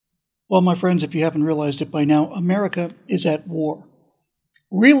Well, my friends, if you haven't realized it by now, America is at war.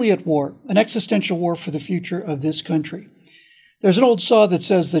 Really at war, an existential war for the future of this country. There's an old saw that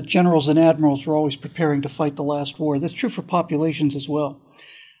says that generals and admirals are always preparing to fight the last war. That's true for populations as well.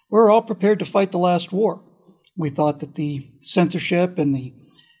 We're all prepared to fight the last war. We thought that the censorship and the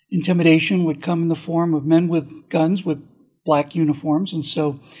intimidation would come in the form of men with guns, with black uniforms, and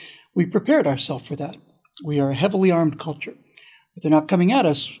so we prepared ourselves for that. We are a heavily armed culture, but they're not coming at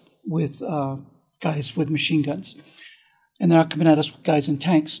us with guys with machine guns. And they're not coming at us with guys in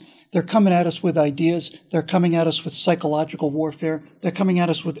tanks. They're coming at us with ideas. They're coming at us with psychological warfare. They're coming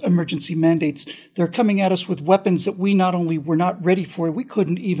at us with emergency mandates. They're coming at us with weapons that we not only were not ready for, we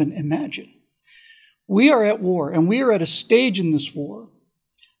couldn't even imagine. We are at war, and we are at a stage in this war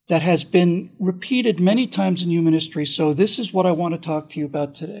that has been repeated many times in human history. So this is what I want to talk to you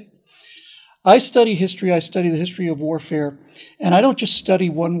about today. I study history. I study the history of warfare, and I don't just study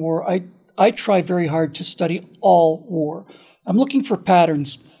one war. I try very hard to study all war. I'm looking for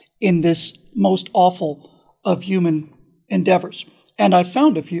patterns in this most awful of human endeavors, and I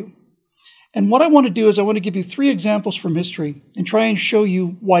found a few. And what I want to do is I want to give you 3 examples from history and try and show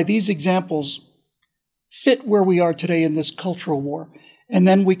you why these examples fit where we are today in this cultural war, and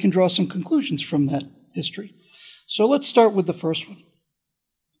then we can draw some conclusions from that history. So let's start with the first one.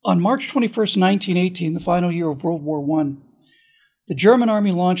 On March 21st, 1918, the final year of World War I, the German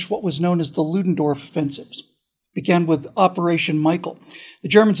army launched what was known as the Ludendorff offensives. It began with Operation Michael. The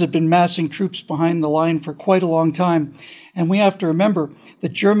Germans had been massing troops behind the line for quite a long time, and we have to remember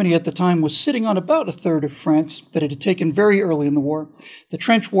that Germany at the time was sitting on about a third of France that it had taken very early in the war. The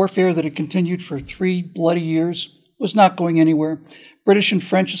trench warfare that had continued for 3 bloody years was not going anywhere. British and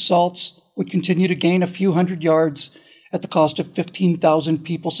French assaults would continue to gain a few hundred yards at the cost of 15,000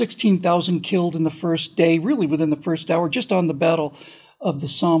 people, 16,000 killed in the first day, really within the first hour, just on the Battle of the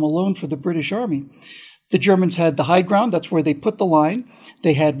Somme alone for the British Army. The Germans had the high ground. That's where they put the line.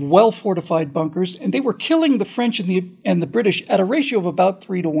 They had well-fortified bunkers, and they were killing the French and the British at a ratio of about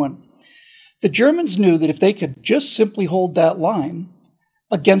 3-1. The Germans knew that if they could just simply hold that line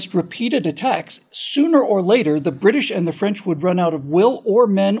against repeated attacks, sooner or later, the British and the French would run out of will or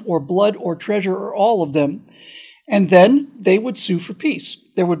men or blood or treasure or all of them, and then they would sue for peace.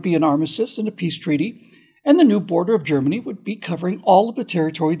 There would be an armistice and a peace treaty, and the new border of Germany would be covering all of the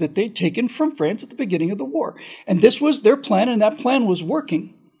territory that they'd taken from France at the beginning of the war. And this was their plan, and that plan was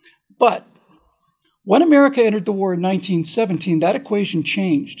working. But when America entered the war in 1917, that equation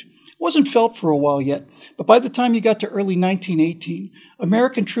changed. It wasn't felt for a while yet, but by the time you got to early 1918,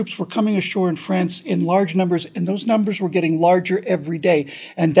 American troops were coming ashore in France in large numbers, and those numbers were getting larger every day.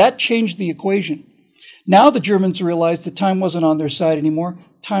 And that changed the equation. Now the Germans realized that time wasn't on their side anymore.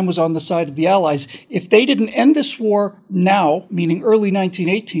 Time was on the side of the Allies. If they didn't end this war now, meaning early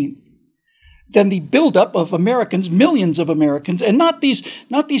 1918, then the buildup of Americans, millions of Americans, and not these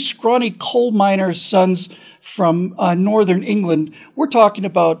scrawny coal miner sons from northern England. We're talking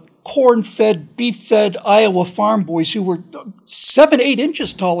about corn-fed, beef-fed Iowa farm boys who were 7-8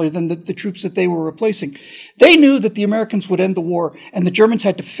 inches taller than the troops that they were replacing. They knew that the Americans would end the war, and the Germans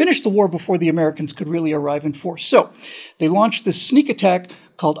had to finish the war before the Americans could really arrive in force. So they launched this sneak attack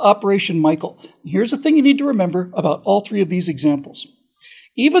called Operation Michael. Here's the thing you need to remember about all 3 of these examples.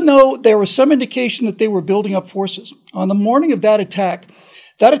 Even though there was some indication that they were building up forces, on the morning of that attack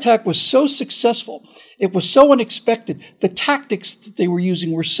was so successful, it was so unexpected, the tactics that they were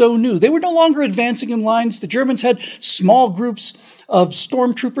using were so new. They were no longer advancing in lines. The Germans had small groups of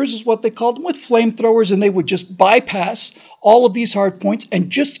stormtroopers, is what they called them, with flamethrowers, and they would just bypass all of these hard points and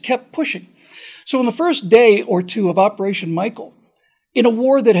just kept pushing. So in the first day or 2 of Operation Michael, in a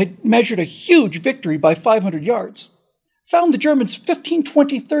war that had measured a huge victory by 500 yards, found the Germans 15,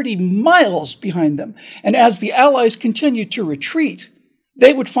 20, 30 miles behind them. And as the Allies continued to retreat,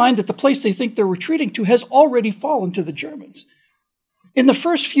 they would find that the place they think they're retreating to has already fallen to the Germans. In the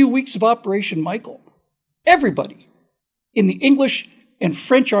first few weeks of Operation Michael, everybody in the English and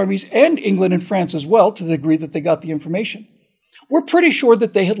French armies, and England and France as well, to the degree that they got the information, were pretty sure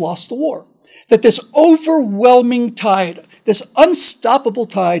that they had lost the war, that this overwhelming tide, this unstoppable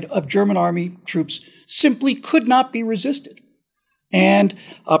tide of German army troops simply could not be resisted. And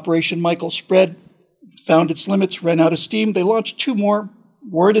Operation Michael spread, found its limits, ran out of steam. They launched 2 more.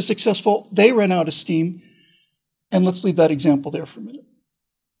 Weren't as successful. They ran out of steam. And let's leave that example there for a minute.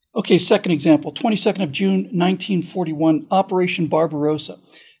 Okay, second example, 22nd of June, 1941, Operation Barbarossa.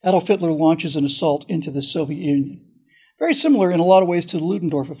 Adolf Hitler launches an assault into the Soviet Union. Very similar in a lot of ways to the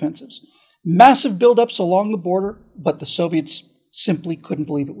Ludendorff offensives. Massive buildups along the border, but the Soviets simply couldn't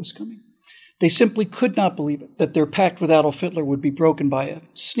believe it was coming. They simply could not believe it, that their pact with Adolf Hitler would be broken by a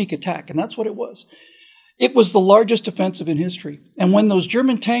sneak attack, and that's what it was. It was the largest offensive in history. And when those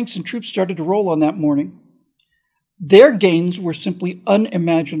German tanks and troops started to roll on that morning, their gains were simply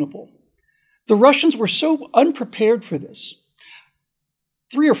unimaginable. The Russians were so unprepared for this.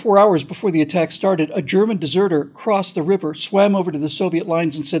 3 or 4 hours before the attack started, a German deserter crossed the river, swam over to the Soviet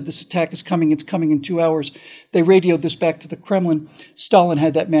lines and said, "This attack is coming, it's coming in 2 hours." They radioed this back to the Kremlin. Stalin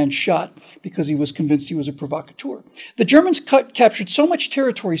had that man shot because he was convinced he was a provocateur. The Germans captured so much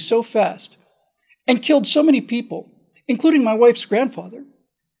territory so fast and killed so many people, including my wife's grandfather,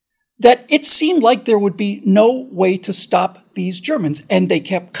 that it seemed like there would be no way to stop these Germans. And they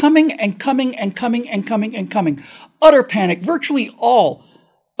kept coming and coming and coming and coming and coming. Utter panic. Virtually all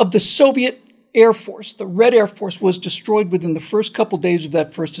of the Soviet Air Force, the Red Air Force, was destroyed within the first couple days of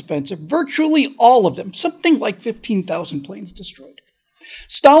that first offensive. Virtually all of them, something like 15,000 planes destroyed.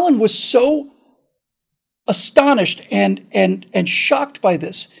 Stalin was so astonished and shocked by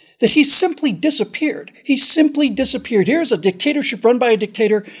this that he simply disappeared. He simply disappeared. Here's a dictatorship run by a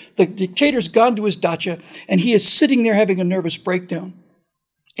dictator. The dictator's gone to his dacha, and he is sitting there having a nervous breakdown.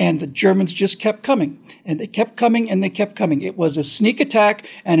 And the Germans just kept coming, and they kept coming, and they kept coming. It was a sneak attack,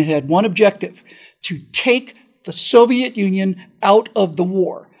 and it had one objective: to take the Soviet Union out of the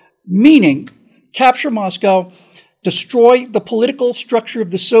war, meaning capture Moscow, destroy the political structure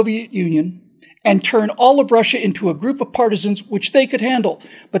of the Soviet Union, and turn all of Russia into a group of partisans which they could handle.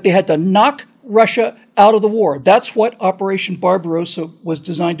 But they had to knock Russia out of the war. That's what Operation Barbarossa was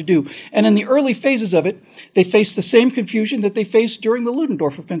designed to do. And in the early phases of it, they faced the same confusion that they faced during the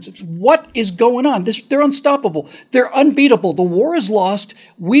Ludendorff offensives. What is going on? They're unstoppable. They're unbeatable. The war is lost.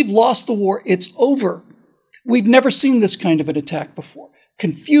 We've lost the war. It's over. We've never seen this kind of an attack before.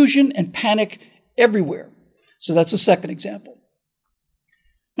 Confusion and panic everywhere. So that's the second example.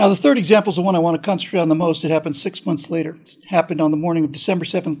 Now, the third example is the one I want to concentrate on the most. It happened 6 months later. It happened on the morning of December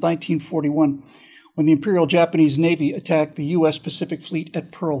 7th, 1941, when the Imperial Japanese Navy attacked the U.S. Pacific Fleet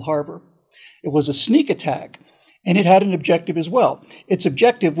at Pearl Harbor. It was a sneak attack, and it had an objective as well. Its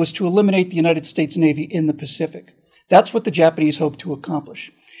objective was to eliminate the United States Navy in the Pacific. That's what the Japanese hoped to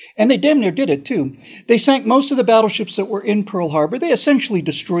accomplish. And they damn near did it, too. They sank most of the battleships that were in Pearl Harbor. They essentially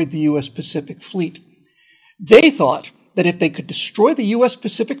destroyed the U.S. Pacific Fleet. They thought that if they could destroy the U.S.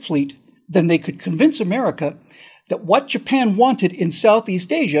 Pacific Fleet, then they could convince America that what Japan wanted in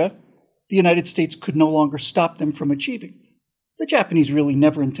Southeast Asia, the United States could no longer stop them from achieving. The Japanese really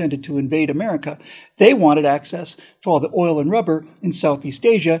never intended to invade America. They wanted access to all the oil and rubber in Southeast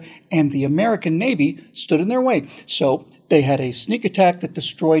Asia, and the American Navy stood in their way. So they had a sneak attack that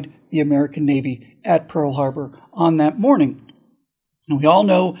destroyed the American Navy at Pearl Harbor on that morning. And we all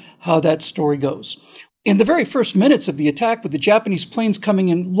know how that story goes. In the very first minutes of the attack, with the Japanese planes coming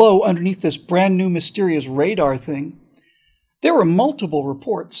in low underneath this brand new mysterious radar thing, there were multiple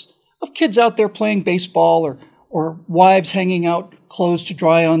reports of kids out there playing baseball or wives hanging out clothes to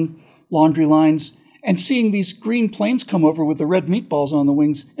dry on laundry lines and seeing these green planes come over with the red meatballs on the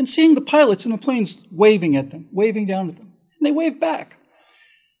wings and seeing the pilots in the planes waving at them, waving down at them. And they waved back.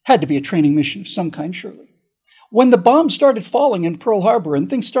 Had to be a training mission of some kind, surely. When the bombs started falling in Pearl Harbor and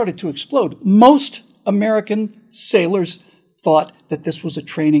things started to explode, most American sailors thought that this was a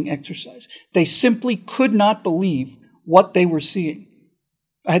training exercise. They simply could not believe what they were seeing.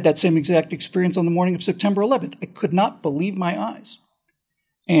 I had that same exact experience on the morning of September 11th. I could not believe my eyes.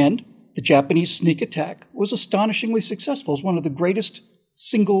 And the Japanese sneak attack was astonishingly successful. It was one of the greatest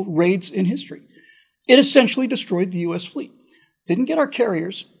single raids in history. It essentially destroyed the U.S. fleet. Didn't get our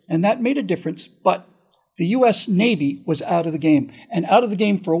carriers, and that made a difference, but the U.S. Navy was out of the game, and out of the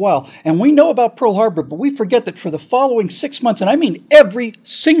game for a while. And we know about Pearl Harbor, but we forget that for the following 6 months, and I mean every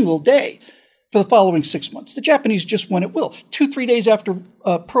single day for the following 6 months, the Japanese just went at will. 2-3 days after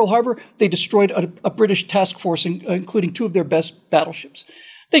Pearl Harbor, they destroyed a British task force, including 2 of their best battleships.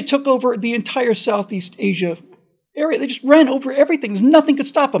 They took over the entire Southeast Asia area. They just ran over everything. Nothing could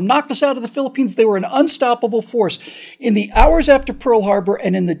stop them. Knocked us out of the Philippines. They were an unstoppable force. In the hours after Pearl Harbor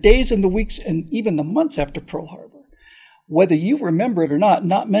and in the days and the weeks and even the months after Pearl Harbor, whether you remember it or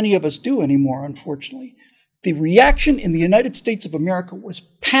not many of us do anymore, unfortunately, the reaction in the United States of America was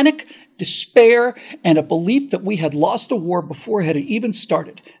panic, despair, and a belief that we had lost a war before it had even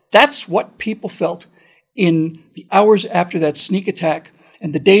started. That's what people felt in the hours after that sneak attack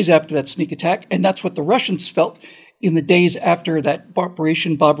and the days after that sneak attack, and that's what the Russians felt in the days after that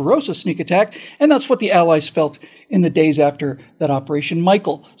Operation Barbarossa sneak attack, and that's what the Allies felt in the days after that Operation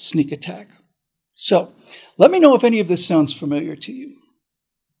Michael sneak attack. So, let me know if any of this sounds familiar to you.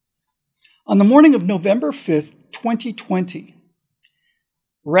 On the morning of November 5th, 2020,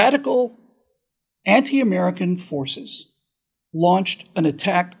 radical anti-American forces launched an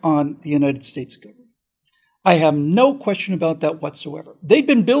attack on the United States government. I have no question about that whatsoever. They'd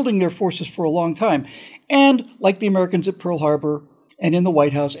been building their forces for a long time. And like the Americans at Pearl Harbor and in the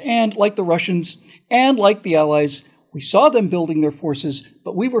White House, and like the Russians and like the Allies, we saw them building their forces,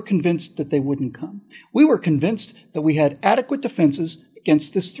 but we were convinced that they wouldn't come. We were convinced that we had adequate defenses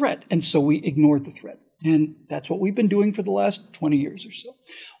against this threat, and so we ignored the threat. And that's what we've been doing for the last 20 years or so,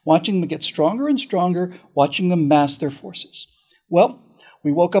 watching them get stronger and stronger, watching them mass their forces. Well,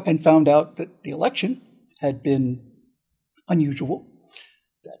 we woke up and found out that the election had been unusual,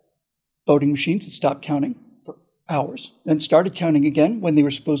 that voting machines had stopped counting for hours, then started counting again when they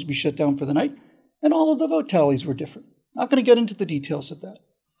were supposed to be shut down for the night, and all of the vote tallies were different. Not going to get into the details of that.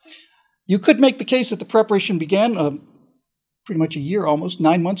 You could make the case that the preparation began pretty much a year, almost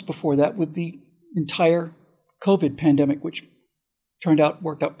 9 months before that, with the entire COVID pandemic, which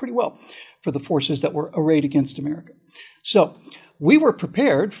worked out pretty well for the forces that were arrayed against America. So we were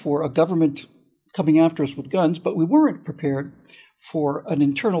prepared for a government coming after us with guns, but we weren't prepared for an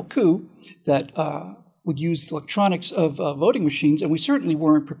internal coup that would use the electronics of voting machines, and we certainly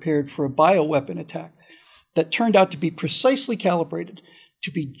weren't prepared for a bioweapon attack that turned out to be precisely calibrated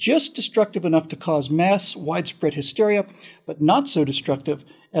to be just destructive enough to cause mass, widespread hysteria, but not so destructive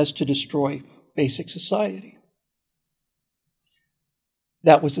as to destroy basic society.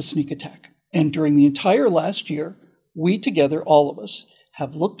 That was a sneak attack. And during the entire last year, we together, all of us,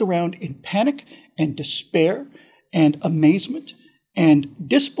 have looked around in panic and despair and amazement and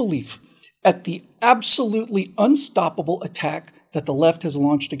disbelief at the absolutely unstoppable attack that the left has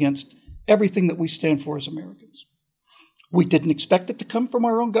launched against everything that we stand for as Americans. We didn't expect it to come from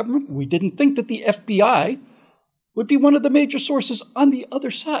our own government. We didn't think that the FBI would be one of the major sources on the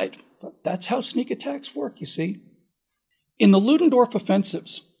other side. But that's how sneak attacks work, you see. In the Ludendorff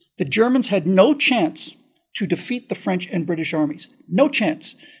offensives, the Germans had no chance to defeat the French and British armies. No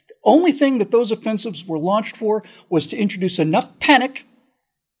chance. The only thing that those offensives were launched for was to introduce enough panic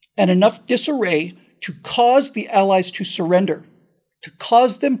and enough disarray to cause the Allies to surrender. To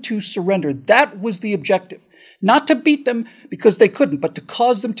cause them to surrender. That was the objective. Not to beat them because they couldn't, but to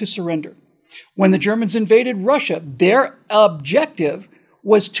cause them to surrender. When the Germans invaded Russia, their objective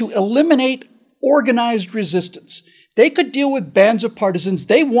was to eliminate organized resistance. They could deal with bands of partisans.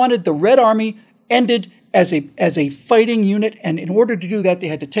 They wanted the Red Army ended as a fighting unit, and in order to do that, they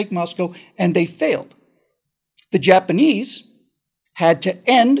had to take Moscow, and they failed. The Japanese had to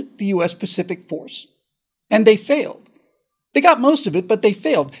end the U.S. Pacific Force, and they failed. They got most of it, but they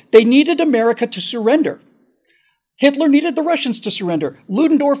failed. They needed America to surrender. Hitler needed the Russians to surrender.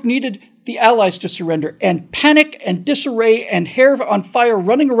 Ludendorff needed the Allies to surrender. And panic and disarray and hair on fire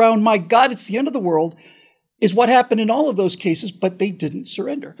running around, my God, it's the end of the world, is what happened in all of those cases, but they didn't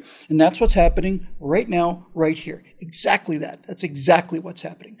surrender. And that's what's happening right now, right here. Exactly that. That's exactly what's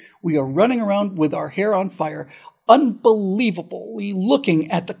happening. We are running around with our hair on fire, unbelievably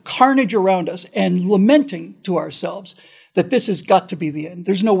looking at the carnage around us and lamenting to ourselves that this has got to be the end.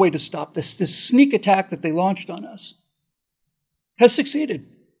 There's no way to stop this. This sneak attack that they launched on us has succeeded.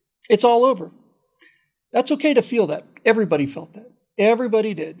 It's all over. That's okay to feel that. Everybody felt that.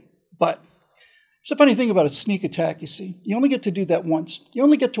 Everybody did. But it's a funny thing about a sneak attack, you see. You only get to do that once. You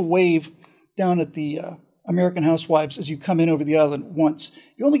only get to wave down at the American housewives as you come in over the island once.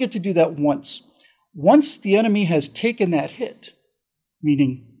 You only get to do that once. Once the enemy has taken that hit,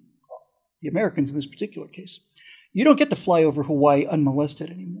 meaning the Americans in this particular case, you don't get to fly over Hawaii unmolested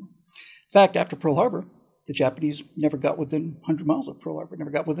anymore. In fact, after Pearl Harbor, the Japanese never got within 100 miles of Pearl Harbor,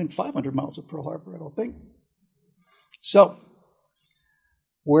 never got within 500 miles of Pearl Harbor, I don't think. So,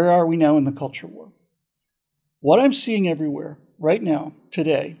 where are we now in the culture war? What I'm seeing everywhere right now,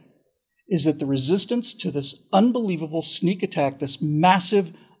 today, is that the resistance to this unbelievable sneak attack, this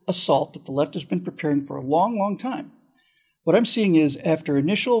massive assault that the left has been preparing for a long, long time, what I'm seeing is after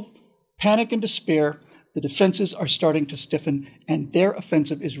initial panic and despair, the defenses are starting to stiffen, and their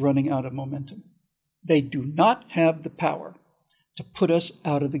offensive is running out of momentum. They do not have the power to put us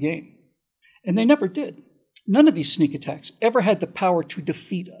out of the game. And they never did. None of these sneak attacks ever had the power to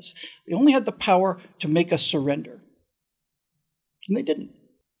defeat us. They only had the power to make us surrender. And they didn't.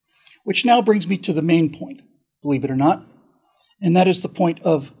 Which now brings me to the main point, believe it or not, and that is the point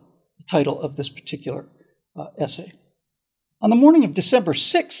of the title of this particular essay. On the morning of December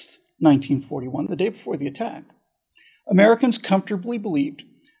 6th, 1941, the day before the attack, Americans comfortably believed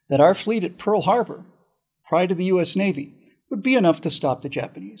that our fleet at Pearl Harbor, prior to the U.S. Navy, would be enough to stop the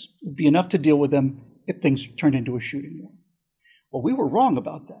Japanese, would be enough to deal with them if things turned into a shooting war. Well, we were wrong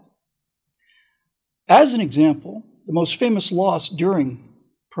about that. As an example, the most famous loss during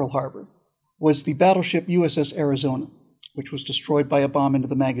Pearl Harbor was the battleship USS Arizona, which was destroyed by a bomb into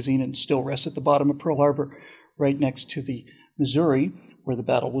the magazine and still rests at the bottom of Pearl Harbor, right next to the Missouri, where the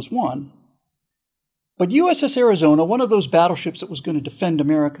battle was won. But USS Arizona, one of those battleships that was going to defend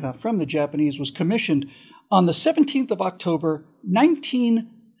America from the Japanese, was commissioned on the 17th of October,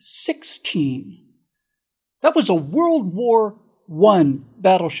 1916. That was a World War I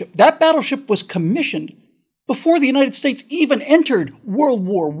battleship. That battleship was commissioned before the United States even entered World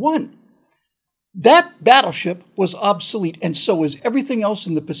War I. That battleship was obsolete, and so was everything else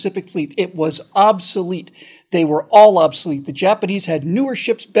in the Pacific Fleet. It was obsolete. They were all obsolete. The Japanese had newer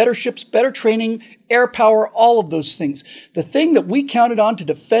ships, better training, air power, all of those things. The thing that we counted on to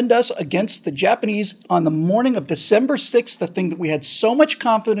defend us against the Japanese on the morning of December 6th, the thing that we had so much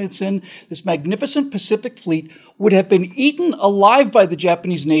confidence in, this magnificent Pacific Fleet, would have been eaten alive by the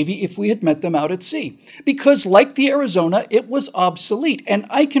Japanese Navy if we had met them out at sea. Because like the Arizona, it was obsolete. And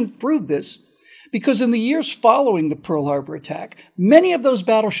I can prove this because in the years following the Pearl Harbor attack, many of those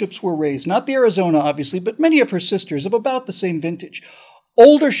battleships were raised, not the Arizona, obviously, but many of her sisters of about the same vintage.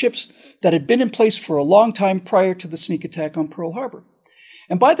 Older ships that had been in place for a long time prior to the sneak attack on Pearl Harbor.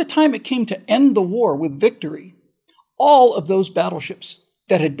 And by the time it came to end the war with victory, all of those battleships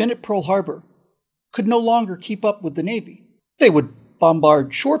that had been at Pearl Harbor could no longer keep up with the Navy. They would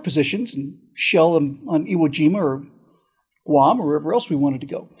bombard shore positions and shell them on Iwo Jima or Guam or wherever else we wanted to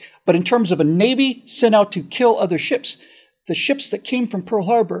go. But in terms of a Navy sent out to kill other ships, the ships that came from Pearl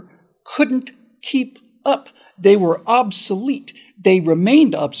Harbor couldn't keep up. They were obsolete. They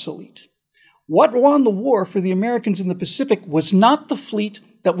remained obsolete. What won the war for the Americans in the Pacific was not the fleet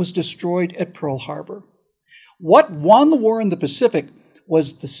that was destroyed at Pearl Harbor. What won the war in the Pacific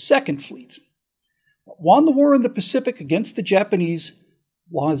was the Second Fleet. What won the war in the Pacific against the Japanese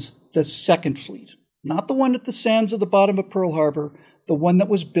was the Second Fleet. Not the one at the sands of the bottom of Pearl Harbor, the one that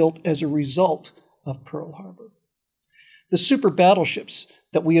was built as a result of Pearl Harbor. The super battleships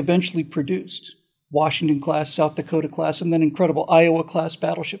that we eventually produced, Washington-class, South Dakota-class, and then incredible Iowa-class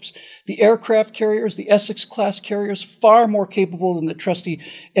battleships. The aircraft carriers, the Essex-class carriers, far more capable than the trusty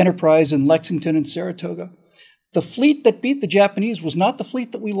Enterprise in Lexington and Saratoga. The fleet that beat the Japanese was not the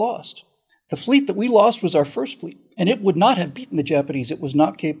fleet that we lost. The fleet that we lost was our first fleet, and it would not have beaten the Japanese. It was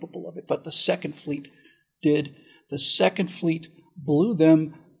not capable of it, but the Second Fleet did. The Second Fleet blew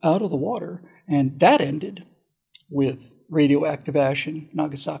them out of the water, and that ended with radioactive ash in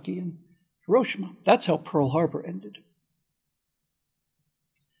Nagasaki and Hiroshima. That's how Pearl Harbor ended.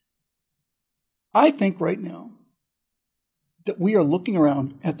 I think right now that we are looking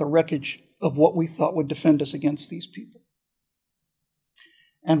around at the wreckage of what we thought would defend us against these people.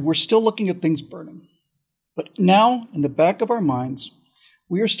 And we're still looking at things burning. But now, in the back of our minds,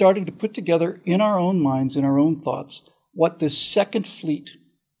 we are starting to put together in our own minds, in our own thoughts, what this Second Fleet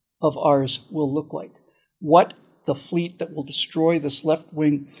of ours will look like. What the fleet that will destroy this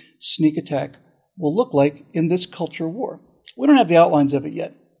left-wing sneak attack will look like in this culture war. We don't have the outlines of it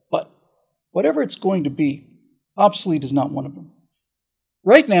yet, but whatever it's going to be, obsolete is not one of them.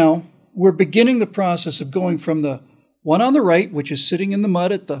 Right now, we're beginning the process of going from the one on the right, which is sitting in the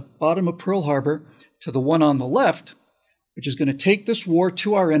mud at the bottom of Pearl Harbor, to the one on the left, which is going to take this war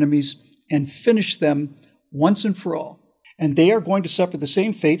to our enemies and finish them once and for all. And they are going to suffer the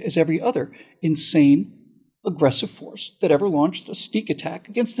same fate as every other insane, aggressive force that ever launched a sneak attack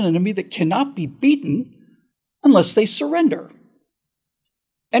against an enemy that cannot be beaten unless they surrender.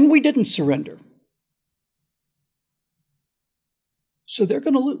 And we didn't surrender. So they're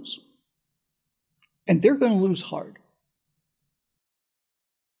going to lose. And they're going to lose hard.